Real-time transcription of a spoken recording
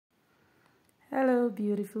Hello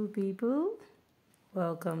beautiful people,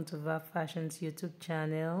 welcome to VAF Fashion's YouTube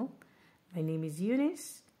channel. My name is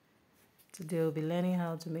Eunice. Today we'll be learning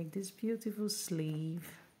how to make this beautiful sleeve.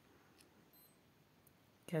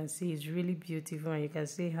 You can see it's really beautiful and you can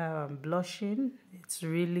see how I'm blushing.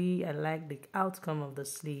 I like the outcome of the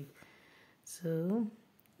sleeve. So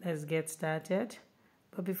let's get started.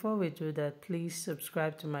 But before we do that, please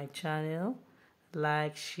subscribe to my channel,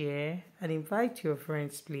 like, share, and invite your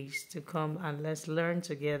friends please to come and let's learn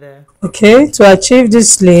together. Okay, to achieve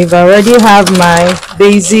this sleeve, I already have my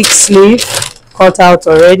basic sleeve cut out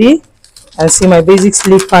already. And see my basic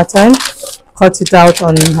sleeve pattern, cut it out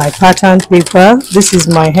on my pattern paper. This is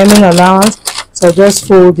my hemming allowance, so just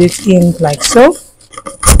fold it in like so.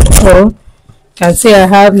 So you can see I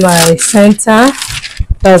have my center,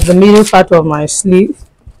 that's the middle part of my sleeve,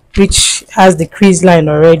 which has the crease line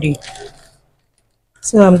already.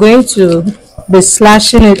 So I'm going to be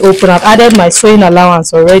slashing it open. I've added my sewing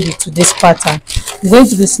allowance already to this pattern. I'm going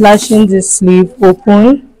to be slashing this sleeve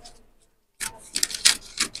open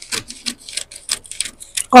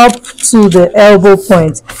up to the elbow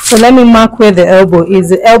point. So let me mark where the elbow is.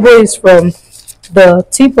 The elbow is from the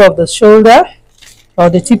tip of the shoulder or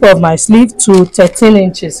the tip of my sleeve to 13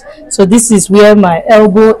 inches. So this is where my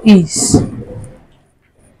elbow is.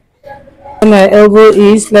 My elbow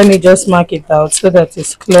is, let me just mark it out so that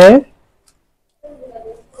it's clear.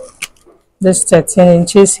 This 13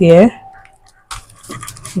 inches here.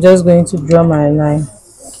 I'm just going to draw my line.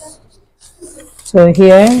 So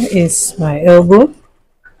here is my elbow.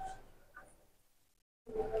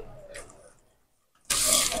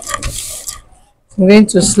 I'm going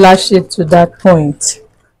to slash it to that point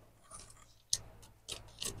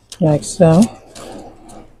like so,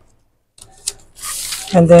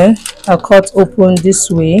 and then I'll cut open this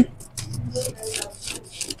way,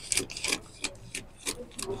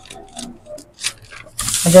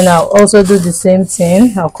 and then I'll also do the same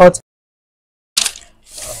thing. I'll cut.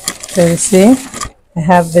 So you see I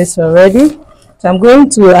have this already. So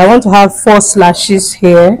I want to have 4 slashes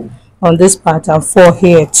here on this part and 4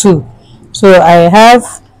 here too. So I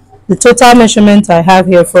have the total measurement I have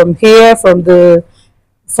here from the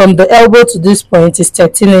elbow to this point is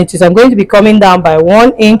 13 inches. I'm going to be coming down by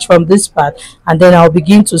 1 inch from this part, and then I'll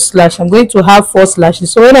begin to slash. I'm going to have 4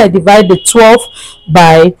 slashes. So when I divide the 12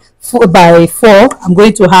 by 4, I'm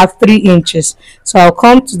going to have 3 inches. So I'll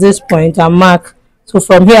come to this point and mark. So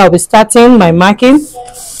from here I'll be starting my marking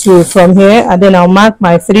from here, and then I'll mark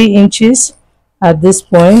my 3 inches at this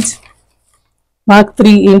point. Mark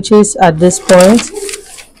 3 inches at this point,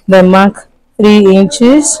 then mark 3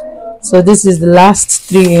 inches. So this is the last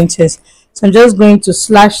 3 inches. So I'm just going to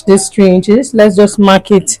slash this 3 inches. Let's just mark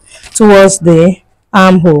it towards the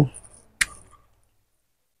armhole.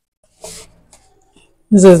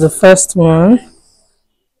 This is the first one,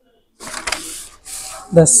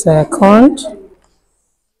 the second,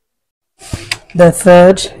 the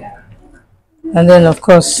third, and then of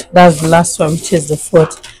course that's the last one, which is the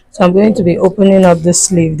fourth. So I'm going to be opening up the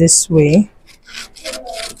sleeve this way.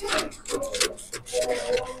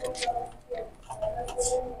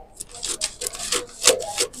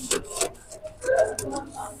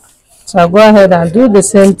 So I'll go ahead and do the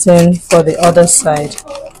same thing for the other side.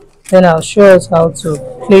 Then I'll show us how to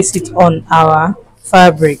place it on our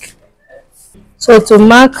fabric. So to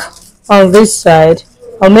mark on this side,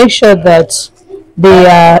 I'll make sure that they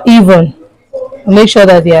are even.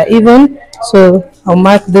 So I'll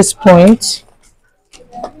mark this point.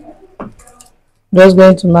 Just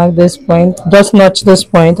going to mark this point, just notch this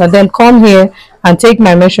point, and then come here and take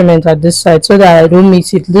my measurement at this side so that I don't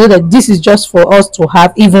miss it. This is just for us to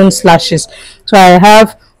have even slashes. So I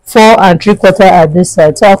have 4 3/4 at this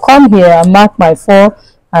side. So I'll come here and mark my 4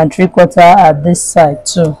 3/4 at this side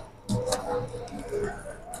too.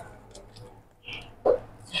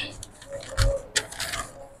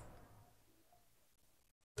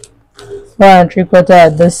 Four 3/4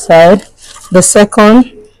 at this side. The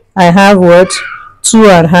second, I have 2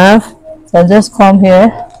 1/2. So I'll just come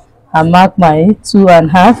here and mark my 2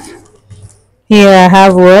 1/2. Here I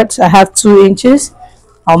have 2 inches.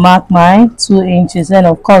 I'll mark my 2 inches, and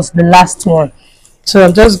of course the last one. So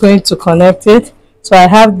I'm just going to connect it. So I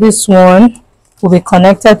have this one will be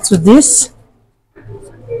connected to this.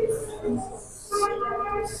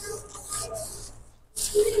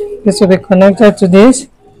 This will be connected to this,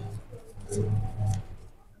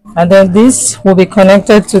 and then this will be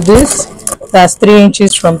connected to this. That's 3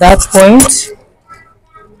 inches from that point.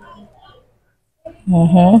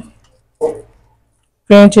 3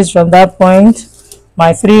 inches from that point,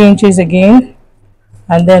 my 3 inches again,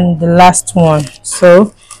 and then the last one.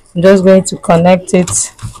 So I'm just going to connect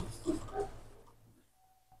it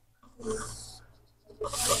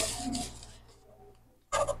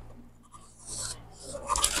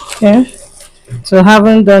Okay, so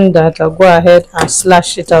having done that, I'll go ahead and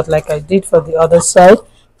slash it out like I did for the other side,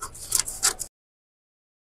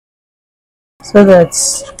 so that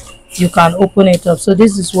you can open it up. So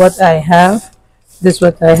this is what I have. This is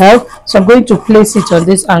what I have. So I'm going to place it on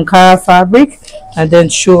this Ankara fabric and then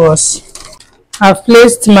show us. I've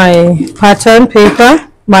placed my pattern paper,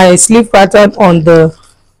 my sleeve pattern on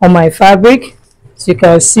my fabric, as you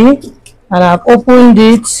can see, and I've opened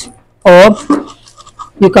it up.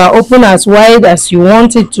 You can open as wide as you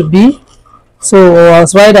want it to be, so, or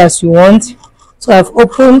as wide as you want. So I've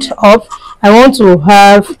opened up. I want to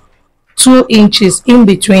have 2 inches in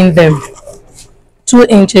between them. 2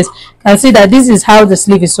 inches. You can see that this is how the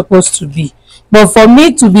sleeve is supposed to be, but for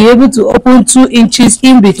me to be able to open 2 inches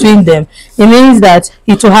in between them, it means that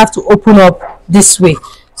it will have to open up this way.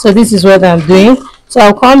 So this is what I'm doing. So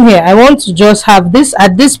I'll come here. I want to just have this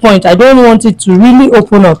at this point. I don't want it to really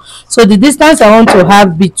open up, so the distance I want to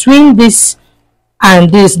have between this and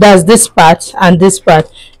this, that's this part and this part,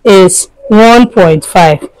 is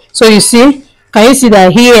 1.5. so you see, can you see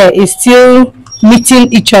that here is still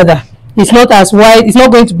meeting each other? It's not as wide, it's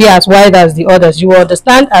not going to be as wide as the others. You will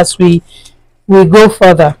understand as we go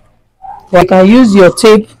further. You can use your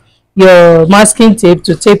tape, your masking tape,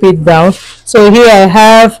 to tape it down. So here I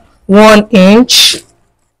have 1 inch.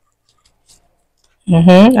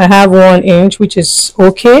 I have 1 inch, which is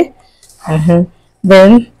okay.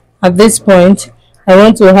 Then at this point I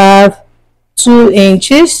want to have 2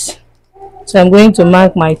 inches, so I'm going to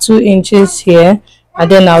mark my 2 inches here,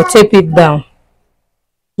 and then I'll tape it down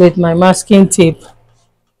with my masking tape.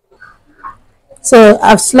 So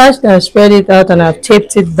I've slashed and spread it out and I've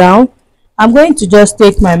taped it down. I'm going to just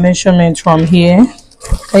take my measurement from here.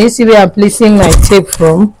 Can you see where I'm placing my tape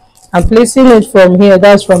from? I'm placing it from here,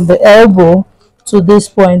 that's from the elbow to this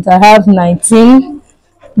point. I have 19,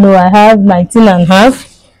 no, I have 19 and a half.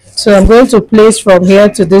 So I'm going to place from here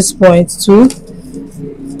to this point too.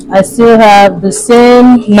 I still have the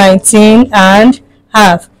same 19 and a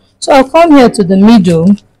half. So I'll come here to the middle,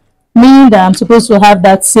 meaning that I'm supposed to have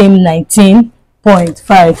that same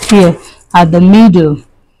 19.5 here at the middle.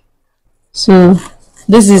 So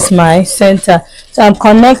this is my center. So I'm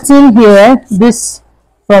connecting here, this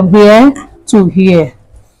from here to here.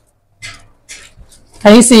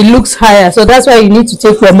 Can you see it looks higher? So that's why you need to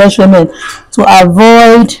take your measurement to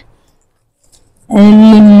avoid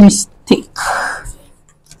any mistake.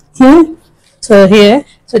 Okay, so here,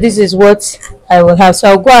 so this is what I will have. So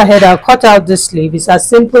I'll go ahead and cut out this sleeve. It's as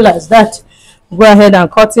simple as that. Go ahead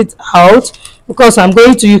and cut it out, because I'm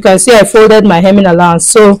going to, you can see I folded my hemming allowance,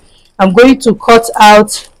 so I'm going to cut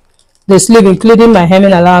out the sleeve including my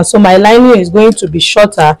hemming allowance. So my lining is going to be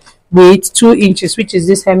shorter with 2 inches, which is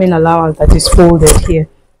this hemming allowance that is folded here.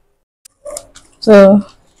 So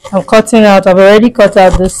I'm cutting out, I've already cut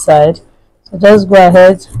out this side, so just go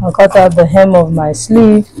ahead and cut out the hem of my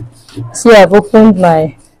sleeve. See, I've opened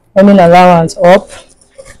my hemming allowance up.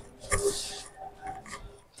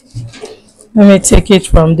 Let me take it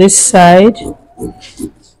from this side.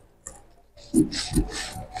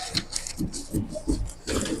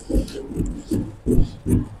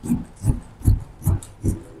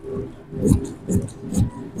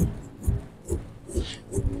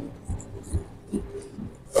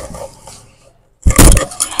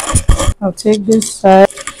 I'll take this side.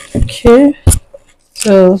 Okay,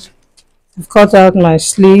 so I've cut out my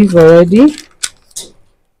sleeve already,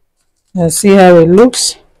 and see how it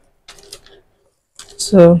looks.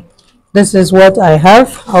 So this is what I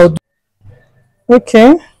have. Okay,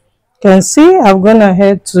 you can see I've gone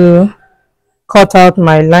ahead to cut out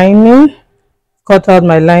my lining.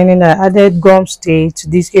 I added gum stay to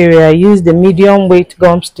this area. I used the medium weight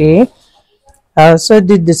gum stay. I also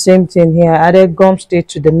did the same thing here. I added gum stay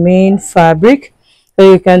to the main fabric.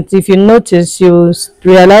 So you can, if you notice, you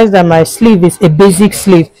realize that my sleeve is a basic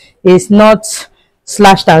sleeve. It's not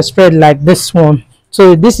slashed and spread like this one.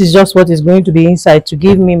 So this is just what is going to be inside to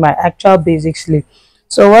give me my actual basic sleeve.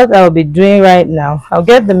 So what I'll be doing right now, I'll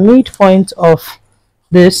get the midpoint of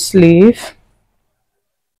this sleeve,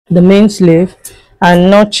 the main sleeve, and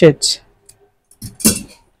notch it.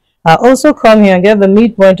 I'll also come here and get the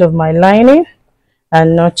midpoint of my lining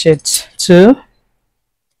and notch it too.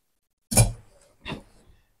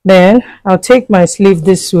 Then I'll take my sleeve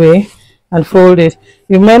this way and fold it.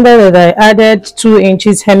 Remember that I added 2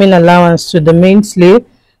 inches hemming allowance to the main sleeve,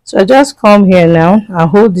 so I just come here now and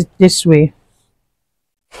hold it this way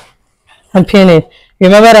and pin it.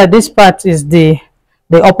 Remember that this part is the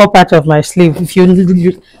upper part of my sleeve. If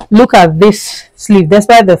you look at this sleeve,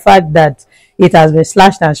 despite the fact that it has been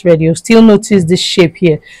slashed and shredded, you'll still notice this shape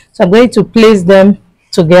here. So I'm going to place them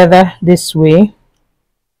together this way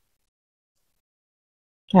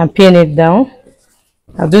and pin it down.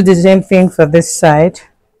 I'll do the same thing for this side.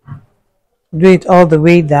 Do it all the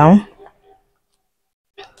way down.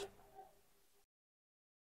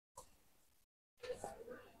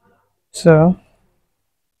 So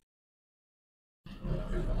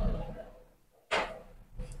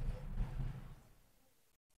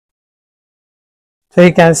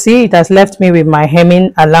you can see it has left me with my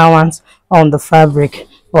hemming allowance on the fabric,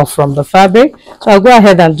 or from the fabric. So I'll go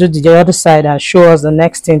ahead and do the other side and show us the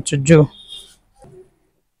next thing to do.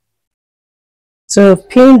 So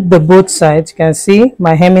pin the both sides. You can see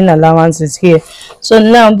my hemming allowance is here. So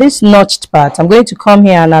now this notched part, I'm going to come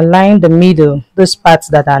here and align the middle, those parts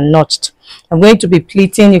that are notched. I'm going to be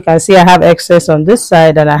pleating. You can see I have excess on this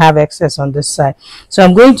side and I have excess on this side. So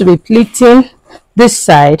I'm going to be pleating this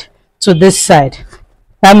side to this side.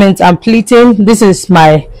 That means I'm pleating, this is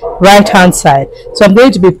my right hand side. So I'm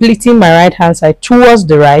going to be pleating my right hand side towards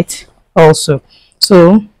the right also.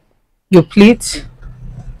 So you pleat,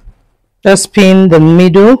 just pin the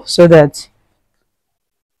middle so that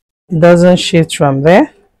it doesn't shift from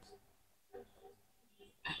there.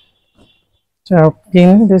 So I'll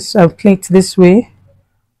pin this, I'll pleat this way.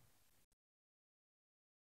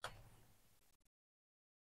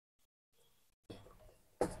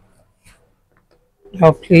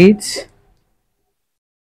 I'll pleat.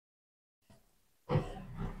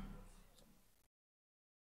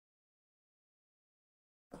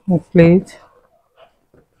 I'll pleat.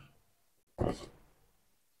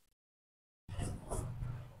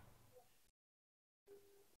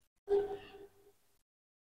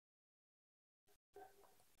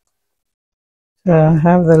 So I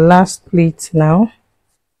have the last pleat now.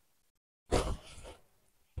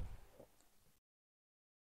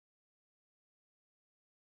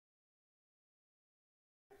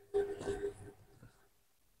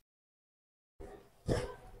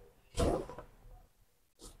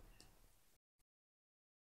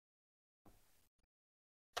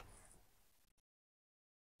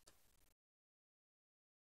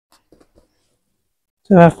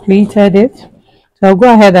 So I've pleated it. So I'll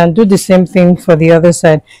go ahead and do the same thing for the other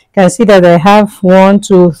side. You can see that I have 1,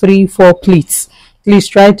 2, 3, 4 pleats. Please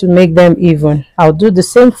try to make them even. I'll do the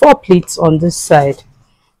same 4 pleats on this side.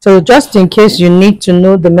 So just in case you need to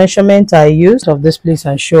know the measurement I used of this pleats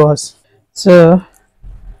and show us. So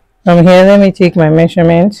from here, let me take my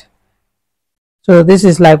measurement. So this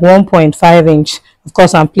is like 1.5 inch. Of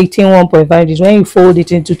course, I'm pleating 1.5 inches. When you fold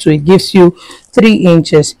it into 2, it gives you 3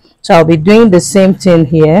 inches. So I'll be doing the same thing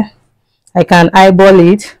here. I can eyeball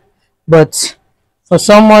it, but for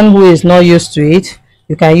someone who is not used to it,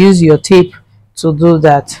 you can use your tape to do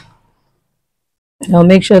that. I'll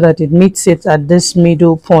make sure that it meets it at this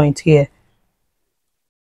middle point here.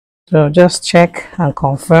 So just check and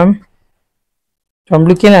confirm. From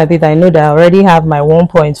looking at it, I know that I already have my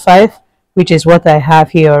 1.5, which is what I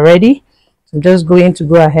have here already. So I'm just going to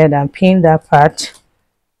go ahead and pin that part.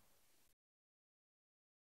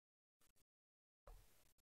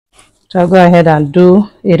 So I'll go ahead and do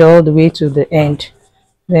it all the way to the end.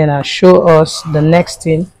 Then I'll show us the next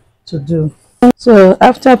thing to do. So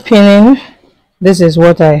after pinning, this is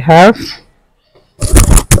what I have.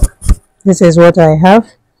 This is what I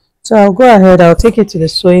have. So I'll go ahead, I'll take it to the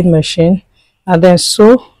sewing machine and then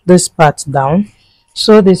sew this part down.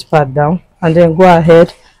 Sew this part down and then go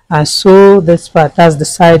ahead and sew this part. That's the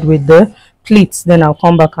side with the pleats. Then I'll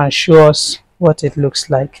come back and show us what it looks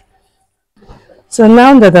like. So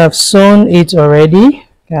now that I've sewn it already, you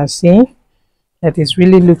can see that it's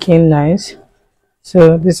really looking nice.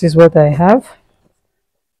 So this is what I have.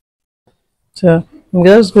 So I'm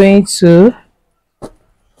just going to,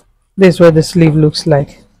 this is what the sleeve looks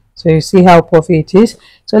like. So you see how puffy it is.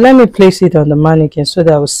 So let me place it on the mannequin so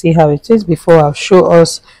that we'll see how it is before I'll show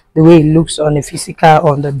us the way it looks on the physical,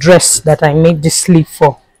 on the dress that I made this sleeve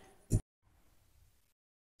for.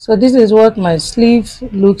 So this is what my sleeve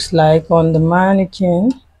looks like on the mannequin.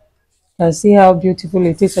 You can see how beautiful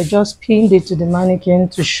it is. I just pinned it to the mannequin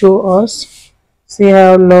to show us. See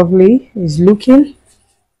how lovely it's looking.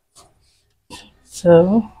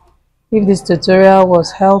 So if this tutorial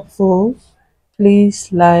was helpful,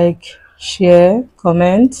 please like, share,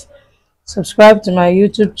 comment, subscribe to my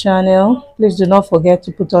YouTube channel. Please do not forget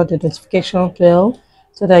to put on the notification bell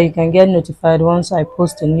so that you can get notified once I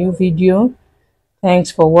post a new video.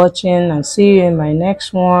 Thanks for watching and see you in my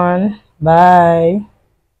next one. Bye.